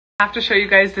I have to show you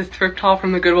guys this thrift haul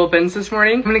from the Goodwill bins this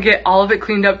morning. I'm gonna get all of it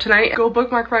cleaned up tonight. Go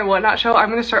bookmark my whatnot show.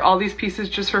 I'm gonna start all these pieces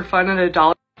just for fun at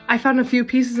 $1. I found a few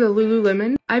pieces of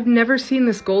Lululemon. I've never seen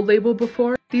this gold label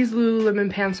before. These Lululemon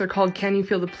pants are called Can You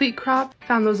Feel the Pleat Crop?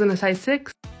 Found those in a size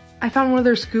 6. I found one of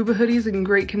their scuba hoodies in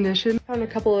great condition. Found a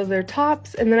couple of their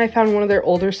tops, and then I found one of their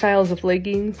older styles of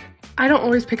leggings. I don't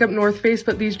always pick up North Face,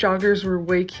 but these joggers were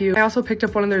way cute. I also picked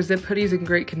up one of their zip hoodies in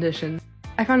great condition.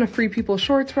 I found a Free People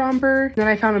shorts romper, then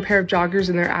I found a pair of joggers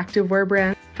in their activewear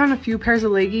brand. I found a few pairs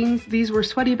of leggings. These were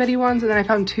Sweaty Betty ones, and then I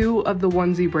found 2 of the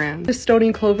onesie brand. This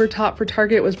Stony Clover top for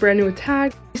Target was brand new with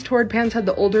tag. These Torrid pants had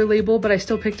the older label, but I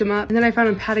still picked them up. And then I found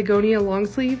a Patagonia long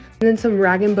sleeve, and then some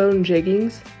Rag & Bone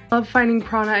jeggings. Love finding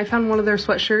Prana. I found one of their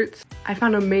sweatshirts. I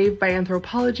found a Maeve by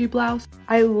Anthropologie blouse.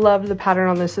 I loved the pattern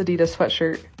on this Adidas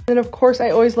sweatshirt. And then of course, I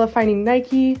always love finding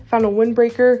Nike. Found a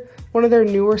windbreaker, one of their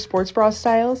newer sports bra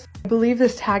styles. I believe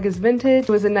this tag is vintage. It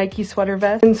was a Nike sweater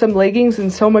vest and some leggings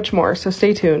and so much more, so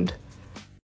stay tuned.